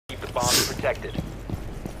Bomb protected.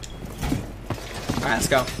 Alright, let's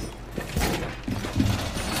go.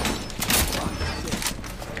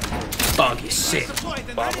 Bug, you sick.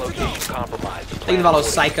 Bomb location compromised. Think of all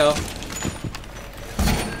those psycho.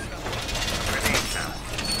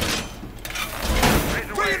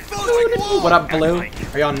 What up, Blue?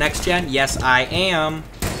 Are you on next gen? Yes, I am.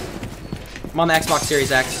 I'm on the Xbox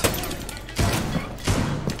Series X.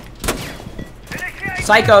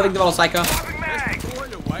 Psycho, think of all Psycho.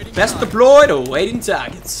 Best deployed, awaiting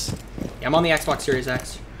targets. Yeah, I'm on the Xbox Series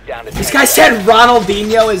X. This guy said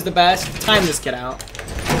Ronaldinho is the best. Time this kid out.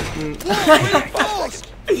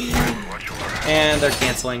 And they're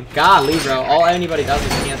canceling. Golly, bro. All anybody does is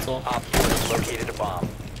cancel. Located a bomb.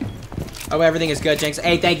 Oh, everything is good, Jynxzi.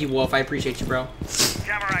 Hey, thank you, Wolf. I appreciate you, bro.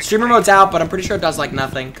 Streamer mode's out, but I'm pretty sure it does like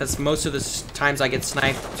nothing, because most of the times I get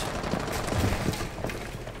sniped.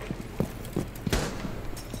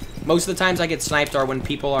 Most of the times I get sniped are when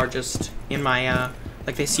people are just in my,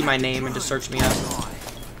 like they see my name and just search me up.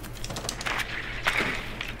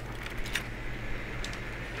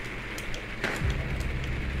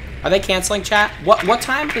 Are they canceling, chat? What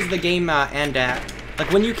time does the game end at?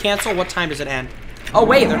 Like when you cancel, what time does it end? Oh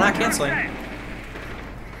wait, they're not canceling.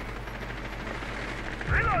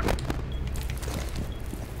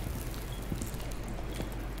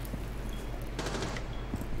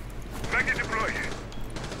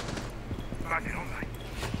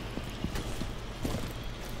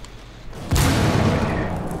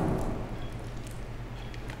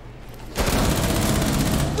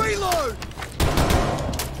 Reload.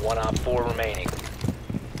 1 op 4 remaining.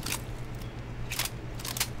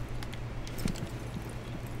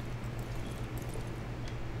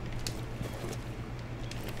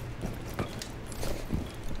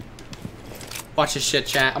 Watch this shit,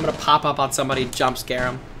 chat. I'm gonna pop up on somebody, jump scare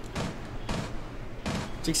him.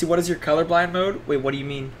 Jynxzi, what is your colorblind mode? Wait, what do you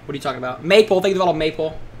mean? What are you talking about? Maple, think of all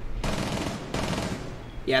Maple.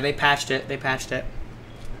 Yeah, they patched it. They patched it.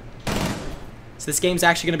 So this game's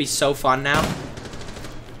actually gonna be so fun now.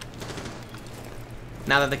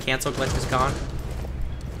 Now that the cancel glitch is gone.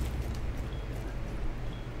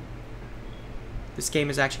 This game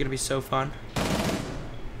is actually gonna be so fun.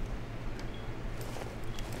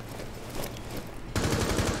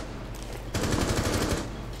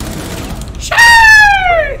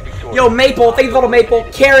 Yo, Maple, thank you for the little Maple.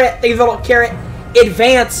 Carrot, thank you for the little Carrot.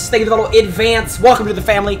 Advance, thank you for the little Advance. Welcome to the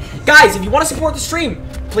family. Guys, if you want to support the stream,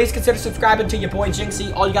 please consider subscribing to your boy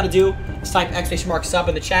Jynxzi. All you got to do is type !sub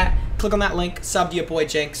in the chat. Click on that link, sub to your boy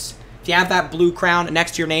Jynx. If you have that blue crown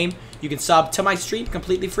next to your name, you can sub to my stream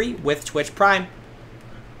completely free with Twitch Prime.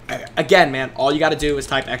 Again, man, all you got to do is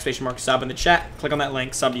type !sub in the chat. Click on that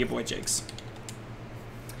link, sub to your boy Jynx.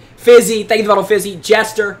 Fizzy, thank you for the Fizzy.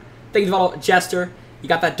 Jester, thank you for the Jester. You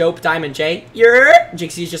got that dope Diamond J.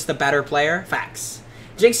 Jynxzi's just the better player. Facts.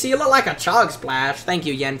 Jynxzi, you look like a chog splash. Thank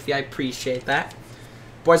you, Jynxzi. I appreciate that.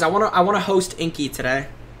 Boys, I wanna host Inky today.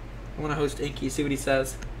 I wanna host Inky. See what he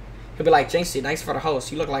says. He'll be like, Jynxzi, thanks for the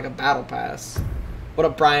host. You look like a battle pass. What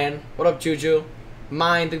up, Brian? What up, Juju?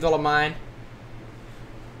 Mine. Think all of mine.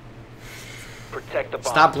 Protect the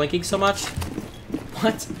bomb. Stop blinking so much.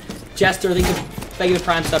 What? Jester, thank you for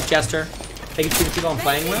Prime sub, Jester. Thank you to the people I'm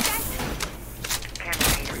playing with.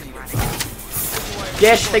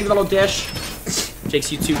 Dish, thank you for the little dish.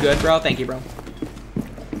 Jynxzi, you too good, bro. Thank you, bro.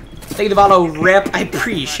 Thank you to follow Rip. I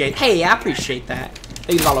appreciate. Hey, I appreciate that.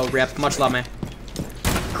 Thank you to follow Rip. Much love, man.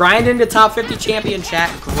 Grinding to top 50 champion, chat.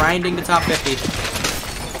 Grinding to top 50.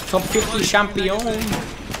 Top 50 champion.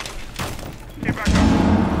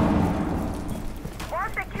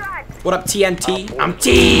 What up, TNT? I'm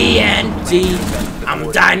TNT.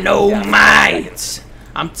 I'm Dynamite.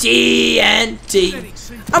 I'm TNT.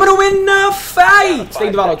 I'm gonna win the fight!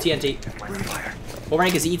 Thank you for TNT. What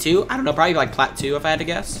rank is E2? I don't know, probably like Plat 2 if I had to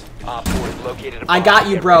guess. I got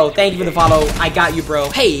you, bro. Thank you for the follow. I got you, bro.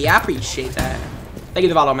 Hey, I appreciate that. Thank you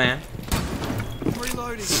for the follow, man.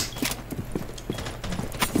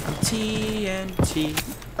 I'm TNT.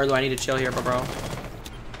 Or do I need to chill here, bro?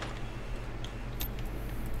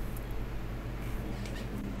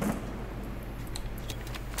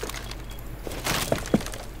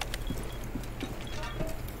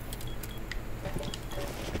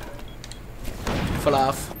 Full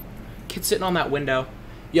off. Kid sitting on that window.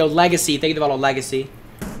 Yo, Legacy. Thank you for the Legacy.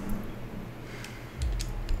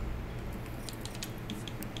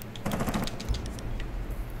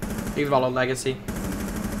 Thank you for the Legacy.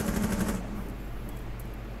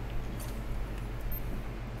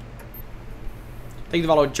 Thank you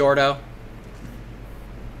for the Jordo.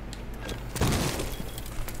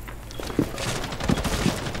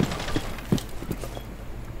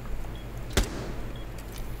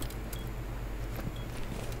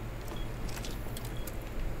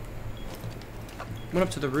 Went up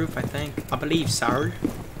to the roof, I think. I believe, sir.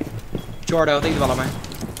 Jordo, thank you for the follow, man.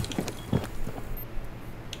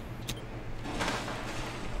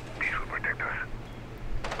 This will protect us.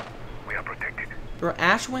 We are protected. Bro,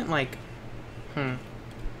 Ash went like...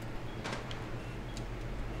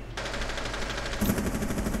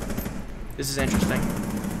 This is interesting.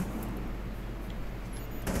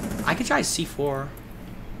 I could try C4.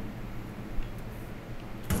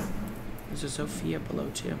 There's a Sophia below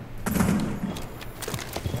too.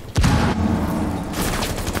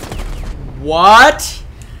 What?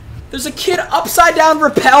 There's a kid upside down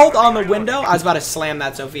repelled on the window. I was about to slam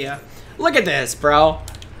that Sophia. Look at this, bro.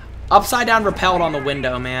 Upside down repelled on the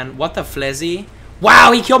window, man. What the flizzy?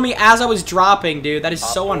 Wow, he killed me as I was dropping, dude. That is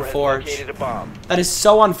so unfortunate. That is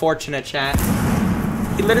so unfortunate, chat.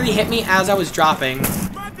 He literally hit me as I was dropping.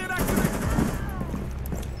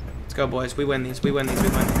 Let's go, boys. We win these. We win these. We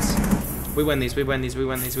win these. We win these. We win these. We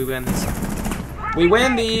win these. We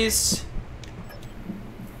win these.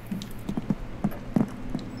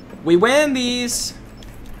 We win these.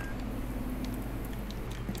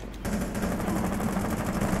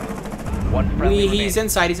 We win these. He's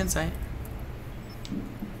inside. He's inside.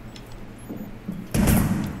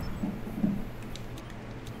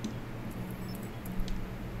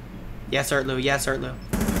 Yes, Artlu. Yes, Artlu.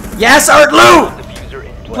 Yes, Artlu!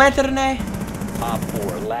 Planted an A. Op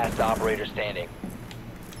 4, last operator standing.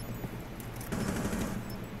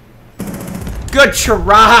 Good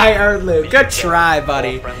try, Artlu. Good try,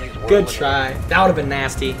 buddy. Good try. That would have been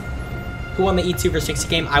nasty. Who won the E2 versus Jynxzi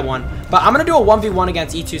game? I won. But I'm going to do a 1v1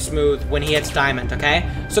 against E2 Smooth when he hits Diamond, okay?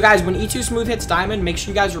 So, guys, when E2 Smooth hits Diamond, make sure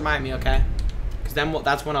you guys remind me, okay? Because then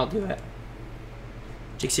that's when I'll do it.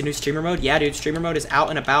 Jynxzi new streamer mode? Yeah, dude. Streamer mode is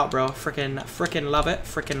out and about, bro. Frickin' love it.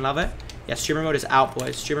 Frickin' love it. Yeah, streamer mode is out,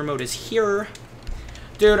 boys. Streamer mode is here.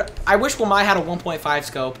 Dude, I wish Wamai had a 1.5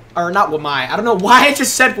 scope. Or not Wamai. I don't know why I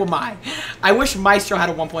just said Wamai. I wish Maestro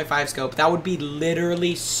had a 1.5 scope. That would be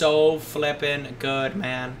literally so flippin' good,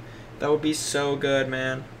 man. That would be so good,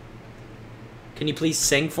 man. Can you please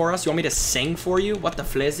sing for us? You want me to sing for you? What the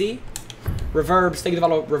flizzy? Reverbs. Thank you for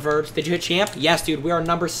the follow. Reverbs. Did you hit champ? Yes, dude. We are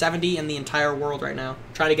number 70 in the entire world right now.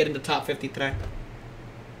 Trying to get into top 50 today.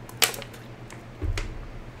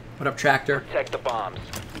 What up, Tractor? Protect the bombs.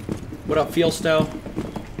 What up, Fieldstow?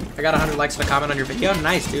 I got 100 likes and a comment on your video.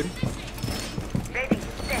 Nice, dude.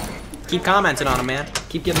 Keep commenting on them, man.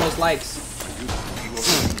 Keep giving those likes.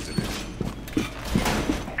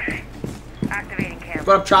 Activating camera.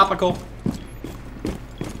 What up, Tropical?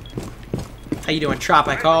 How you doing,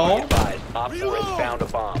 Tropical? Op 4 has found a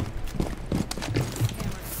bomb.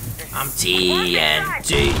 I'm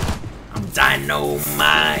TNT. I'm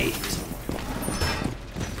Dynamite.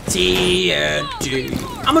 TNT.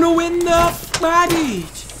 I'm gonna win the fight.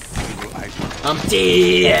 I'm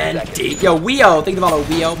TNT. Yo, Weo. Think about a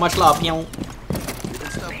Weo. Much love, yo.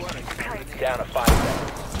 Down to 5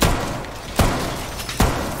 seconds.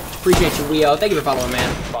 Appreciate you, Weo. Thank you for following,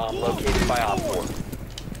 man. Bomb located by Op 4.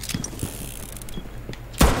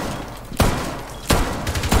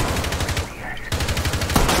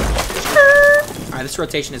 Alright, this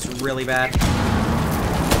rotation is really bad.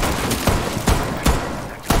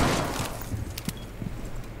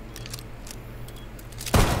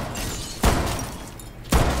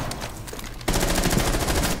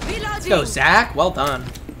 Let's go, Zach. Well done.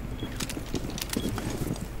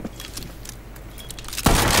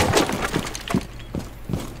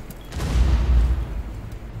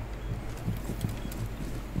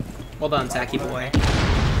 Well done, Zachy boy.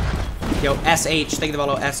 Yo, SH. Thank you for the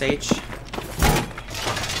follow, SH.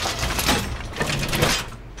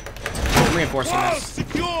 I'm reinforcing this.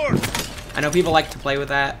 I know people like to play with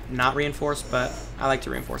that, not reinforced, but I like to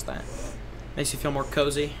reinforce that. Makes you feel more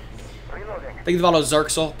cozy. Thank you for the follow,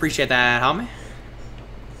 Zerxel. Appreciate that, homie.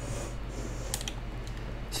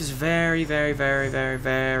 This is very, very, very, very,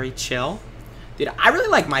 very chill. Dude, I really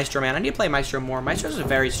like Maestro, man. I need to play Maestro more. Maestro's a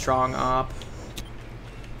very strong op.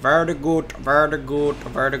 Very good, very good,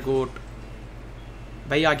 very good.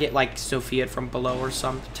 Bet you I get like Sophia from below or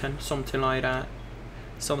something like that.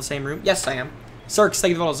 Still in the same room? Yes, I am. Zerx,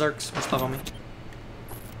 thank you for the little Zerx. Much love on me.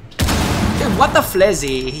 Dude, what the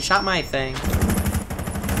flizzy? He shot my thing.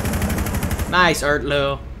 Nice,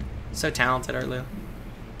 Ertlu. So talented, Ertlu.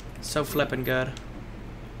 So flippin' good.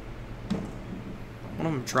 One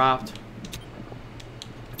of them dropped.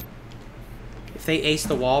 If they ace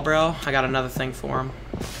the wall, bro, I got another thing for him.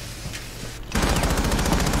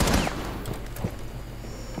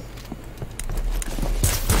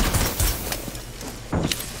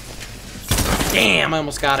 Damn, I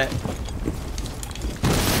almost got it.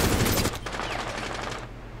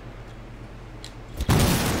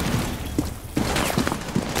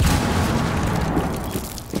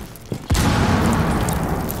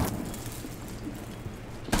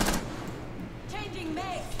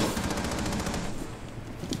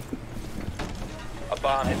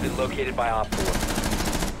 bomb has been located by Op 4.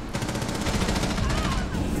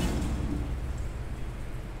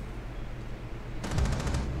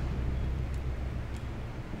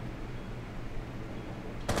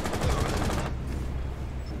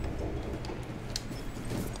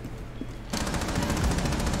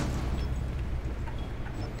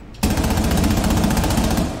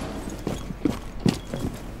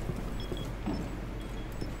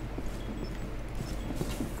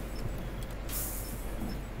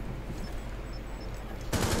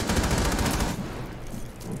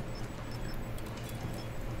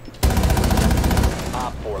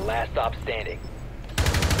 Op 4, last stop standing.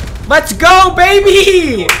 Let's go,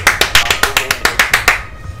 baby!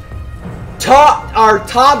 Our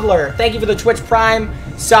toddler. Thank you for the Twitch Prime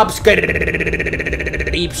subscription,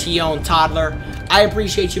 toddler. I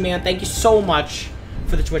appreciate you, man. Thank you so much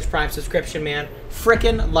for the Twitch Prime subscription, man.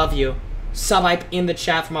 Frickin' love you. Sub-hype in the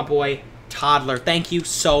chat for my boy, Toddler. Thank you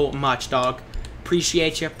so much, dog.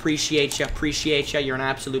 Appreciate you, appreciate you, appreciate you. You're an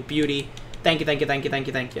absolute beauty. Thank you, thank you, thank you, thank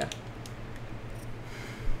you, thank you.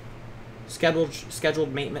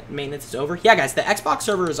 Scheduled maintenance is over. Yeah, guys, the Xbox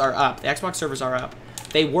servers are up. The Xbox servers are up.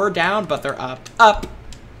 They were down, but they're up. Up.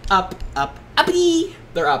 Uppity.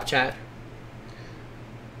 They're up, chat.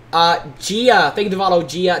 Gia. Thank you, Devalo.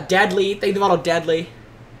 Gia. Deadly. Thank you, Devalo. Deadly.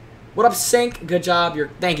 What up, Sync? Good job.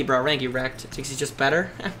 Thank you, bro. Thank you, Wrecked. Jynxzi's just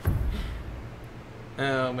better.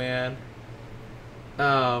 Oh, man.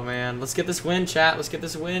 Oh, man. Let's get this win, chat. Let's get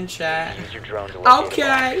this win, chat. Use your drone to locate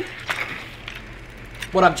Okay.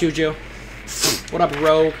 What up, Juju? What up,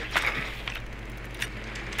 Rogue?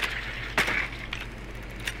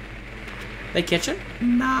 They kitchen?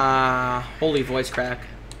 Nah. Holy voice crack.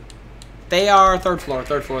 They are third floor,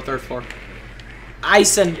 third floor, third floor.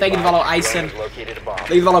 Ison. Thank you, Devalo. Ison. Thank you,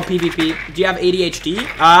 Devalo PvP. Do you have ADHD?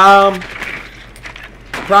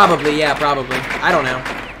 Probably, yeah, probably. I don't know.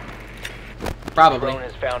 Probably. Drone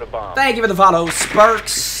has found a bomb. Thank you for the follow,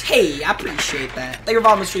 Spurks. Hey, I appreciate that. Thank you for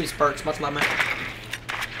following the stream, Spurks. Much love, man.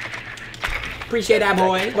 Appreciate that,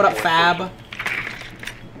 boy. What up, Fab?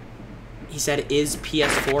 He said, is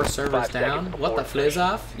PS4 servers down? What the flizz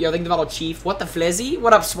off? Yo, thank you for the follow, Chief. What the flizzy?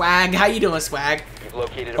 What up, Swag? How you doing, Swag? You've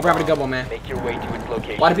located Hope you're having a good one, man. Make your way to its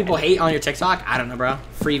location. Why do people hate on your TikTok? I don't know, bro.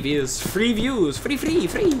 Free views. Free views. Free. Don't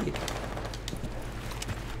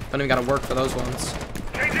even gotta work for those ones.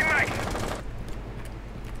 Changing mag.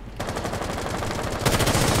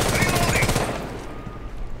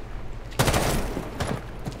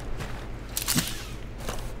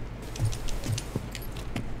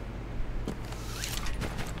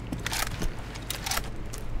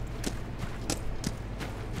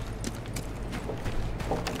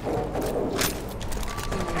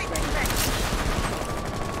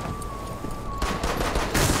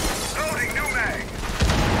 Loading new mag.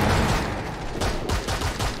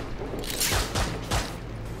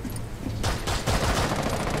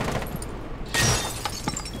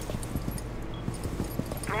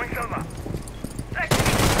 Throwing silver.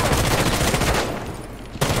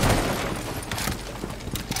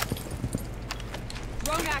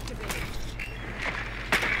 Drone activated.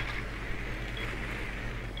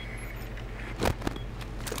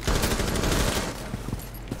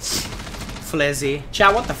 Flizzy.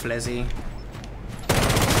 Chat, what the flizzy?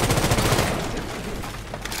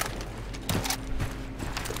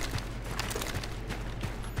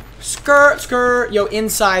 Skirt. Yo,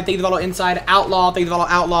 inside. Thank you, the follow, inside. Outlaw. Thank you, the follow,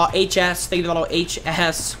 outlaw. HS. Thank you, the follow,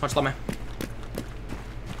 HS. Much love, man.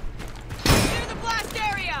 Clear the blast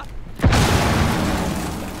area.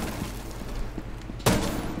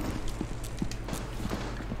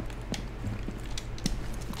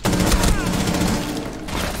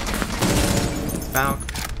 Valk.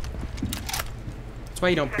 That's why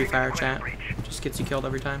you don't pre-fire, chat. Just gets you killed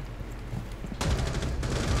every time.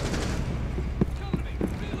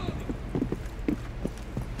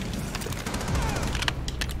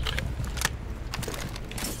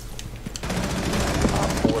 Op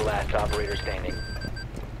 4, last operator standing.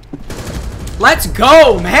 Let's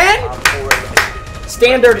go, man! Op 4 eliminated.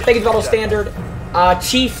 Standard. Thank you, the follow, standard.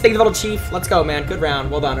 Chief. Thank you, the follow, Chief. Let's go, man. Good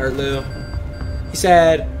round. Well done, Ertlu. He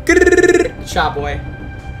said, good shot, boy.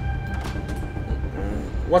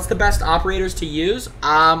 What's the best operators to use?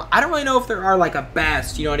 I don't really know if there are like a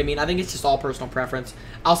best, you know what I mean? I think it's just all personal preference.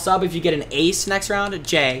 I'll sub if you get an ace next round.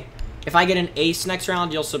 Jay, if I get an ace next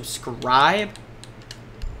round, you'll subscribe.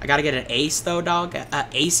 I gotta get an ace though, dog.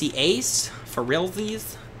 Acey ace. For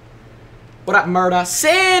realsies. What up, Murda?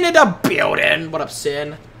 Sin in the building. What up,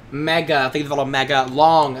 Sin? Mega. Thank you for the follow, Mega.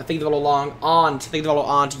 Long. Thank you for the follow, Long. Aunt. Thank you for the follow,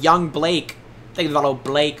 Aunt. Young Blake. Thank you for the follow,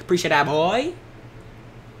 Blake. Appreciate that, boy.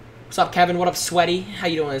 What's up, Kevin? What up, Sweaty? How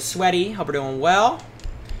you doing, Sweaty? Hope you're doing well.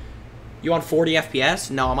 You on 40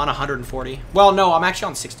 FPS? No, I'm on 140. Well, no, I'm actually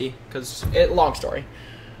on 60, because long story.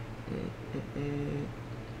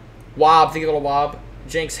 Wob, think of a little Wob.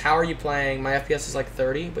 Jynx, how are you playing? My FPS is like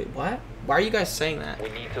 30. Wait, what? Why are you guys saying that? We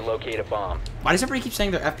need to locate a bomb. Why does everybody keep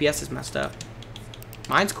saying their FPS is messed up?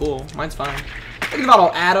 Mine's cool. Mine's fine. Think about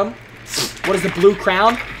old Adam. What is the blue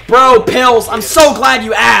crown? Bro, pills! I'm so glad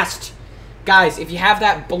you asked! Guys, if you have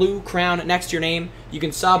that blue crown next to your name, you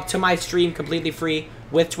can sub to my stream completely free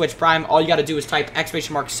with Twitch Prime. All you gotta do is type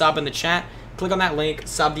 !sub in the chat. Click on that link,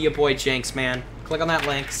 sub to your boy Jynx, man. Click on that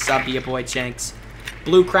link, sub to your boy Jynx.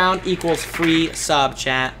 Blue crown equals free sub,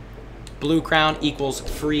 chat. Blue crown equals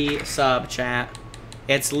free sub, chat.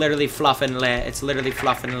 It's literally fluffin' lit. It's literally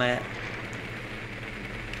fluffin' lit.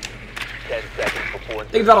 10 seconds before.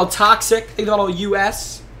 Think about all toxic. Think about all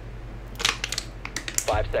US.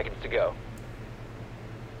 5 seconds to go.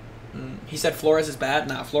 He said Flores is bad.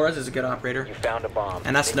 Nah, Flores is a good operator. You found a bomb.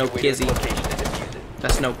 And that's no Make your way to kizzy. the location and defuse it.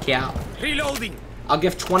 That's no cap. Reloading. I'll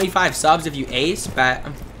give 25 subs if you ace. Bet.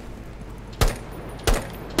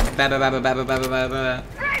 What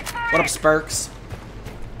up, Spurks?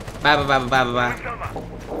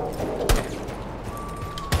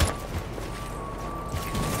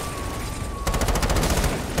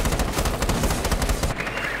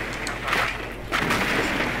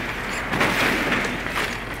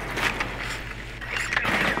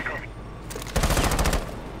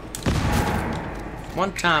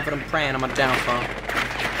 One time for them praying on my downfall.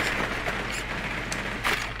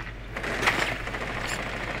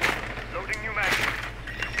 Loading new mag.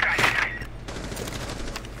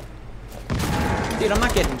 Dude, I'm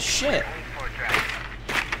not getting shit. For drag.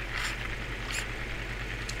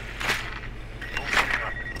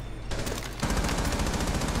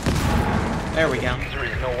 There we go. User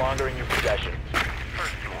is no longer in your possession.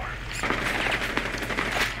 First floor.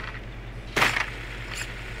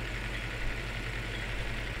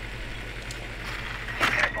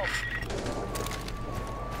 Careful.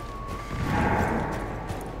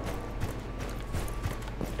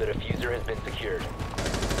 The diffuser has been secured.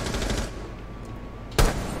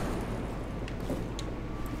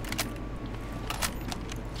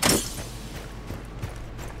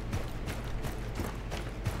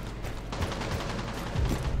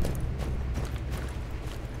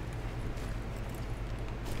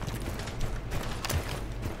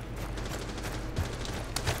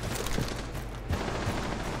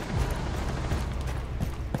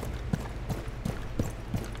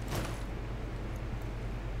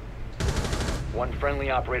 One friendly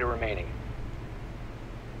operator remaining.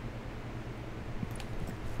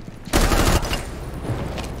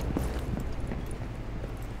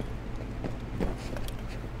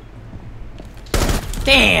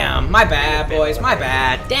 Damn, my bad, boys, my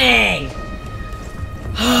bad. Dang.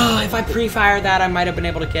 If I pre-fired that, I might have been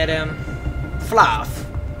able to get him. Fluff.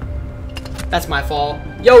 That's my fault.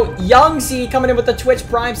 Yo, Jynxzi coming in with the Twitch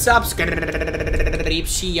Prime subscription.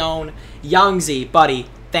 Jynxzi, buddy,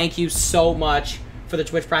 thank you so much for the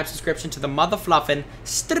Twitch Prime subscription to the motherfluffin'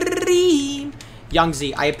 stream.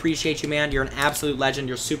 Jynxzi, I appreciate you, man. You're an absolute legend.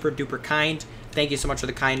 You're super duper kind. Thank you so much for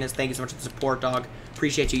the kindness. Thank you so much for the support, dog.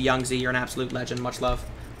 Appreciate you, Jynxzi. You're an absolute legend. Much love.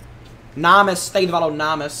 Namus, thank you for follow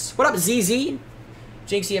Namus. What up, ZZ?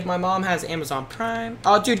 Jynxzi, if my mom has Amazon Prime.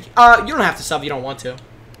 Oh, dude, you don't have to sub if you don't want to.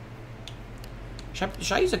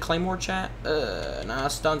 Should I use a Claymore chat? Nah,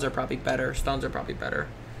 stuns are probably better. Stuns are probably better.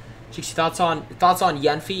 Jynxzi, thoughts on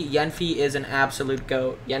Jynxzi? Jynxzi is an absolute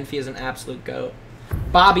goat. Jynxzi is an absolute goat.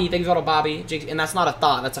 Bobby, thank you for follow Bobby. Jynxzi, and that's not a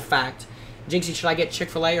thought, that's a fact. Jynxzi, should I get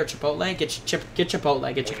Chick-fil-A or Chipotle? Get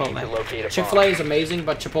Chipotle. Get Chipotle. Chick-fil-A is amazing,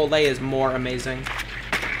 but Chipotle is more amazing.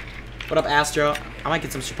 What up, Astro? I might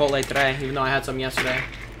get some Chipotle today, even though I had some yesterday.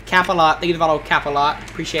 Cap-a-lot. Thank you for follow Cap-a-lot.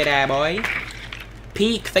 Appreciate it, boy.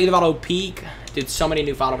 Peak. Thank you for follow Peak. Dude, so many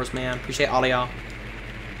new followers, man. Appreciate all of y'all.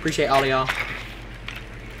 Appreciate all of y'all.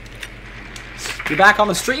 You're back on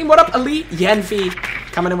the stream. What up, Elite? Jynxzi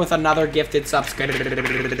coming in with another gifted subscription.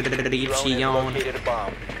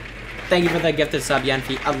 Thank you for the gifted sub,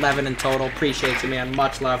 Jynxzi. 11 in total. Appreciate you, man.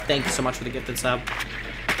 Much love. Thank you so much for the gifted sub.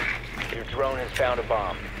 Your drone has found a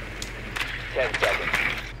bomb. 10 seconds.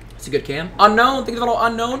 It's a good cam. Unknown. Think of it all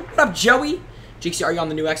unknown. What up, Joey? Jynxzi, are you on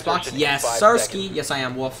the new Xbox? Yes, Sirski. Yes, I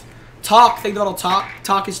am, Wolf. Talk. Think of it all talk.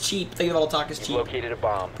 Talk is cheap. Think of it all talk is cheap. Located a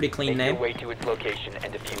bomb. Pretty clean Make name. your way to its location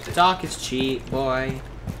and defuse it. Talk is cheap, boy.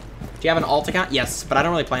 Do you have an alt account? Yes, but I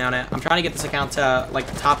don't really play on it. I'm trying to get this account to,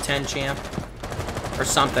 like, top 10 champ. Or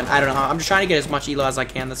something. I don't know. I'm just trying to get as much elo as I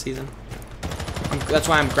can this season. That's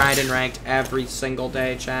why I'm grinding ranked every single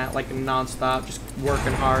day, chat. Like, non-stop. Just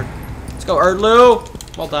working hard. Let's go,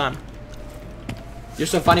 Erdlu! Well done. You're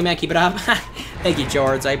so funny, man. Keep it up. Thank you,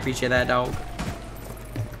 George. I appreciate that, dog.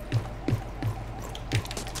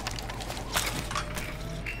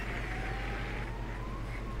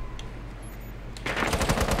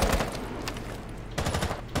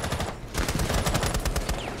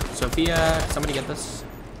 Sophia, somebody get this.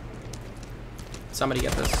 Somebody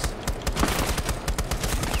get this.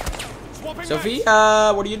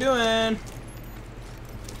 Sophia, what are you doing?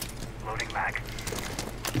 Loading mag.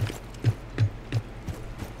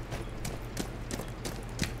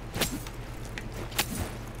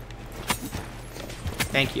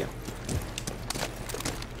 Thank you.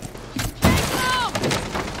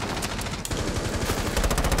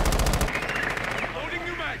 Loading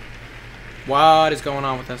new mag. What is going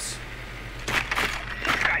on with this?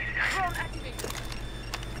 Drone activated.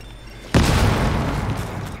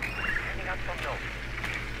 Sending out some notes.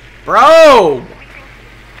 Bro!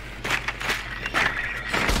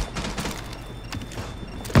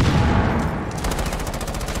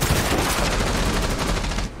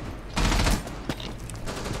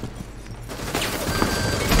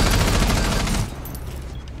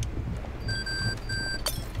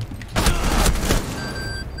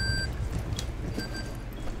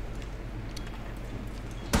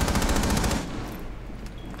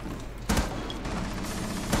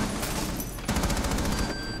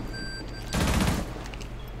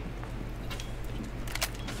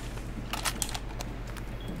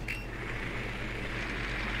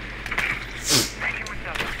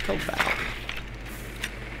 Killed Val.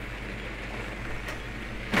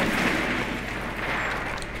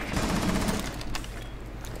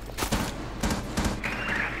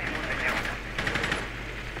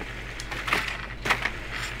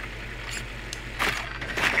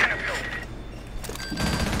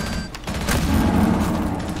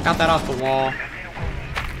 Got that off the wall.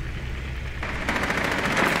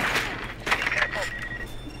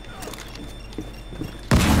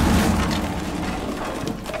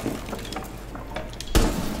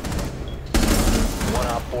 One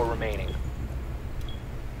op 4 remaining.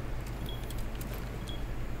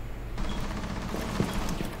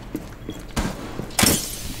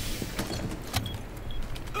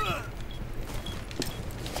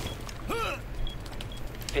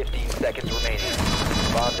 Fifteen seconds remaining.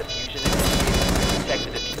 Bomb diffusion initiated. Protect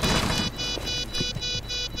the diffuser.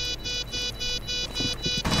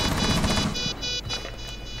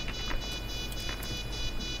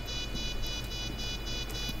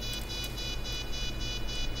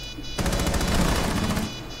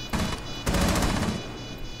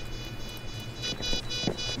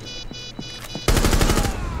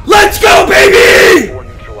 Let's go, baby! Four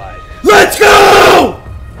neutralized. Let's go!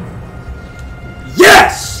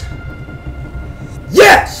 Yes!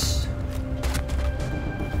 Yes!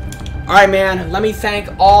 Alright, man. Let me thank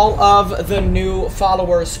all of the new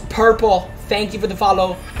followers. Purple, thank you for the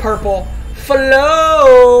follow. Purple.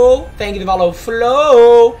 Flo, thank you for the follow.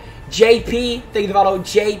 Flo. JP, thank you for the follow.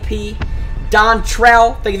 JP. Don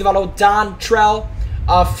Trell, thank you for the follow. Don Trell.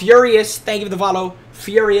 Furious, thank you for the follow.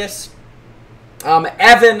 Furious.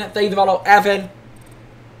 Evan, thank you for the follow. Evan.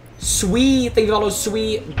 Swee, thank you for the follow.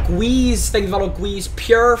 Swee. Guiz, thank you for the follow. Guiz.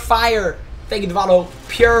 Pure Fire, thank you for the follow.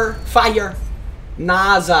 Pure Fire.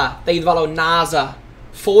 NASA, thank you for the follow. NASA.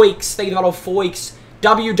 Foix, thank you for the follow. Foix.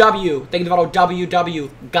 WW, thank you for the follow. WW.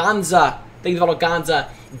 Gonza, thank you for the follow. Gonza.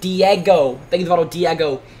 Diego, thank you for the follow.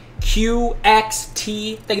 Diego.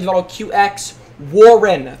 QXT, thank you for the follow. QX.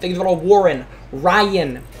 Warren, thank you for the follow. Warren.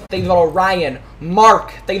 Ryan, thank you for the follow. Ryan.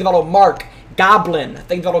 Mark, thank you for the follow. Mark. Goblin, thank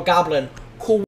you for the follow. Goblin.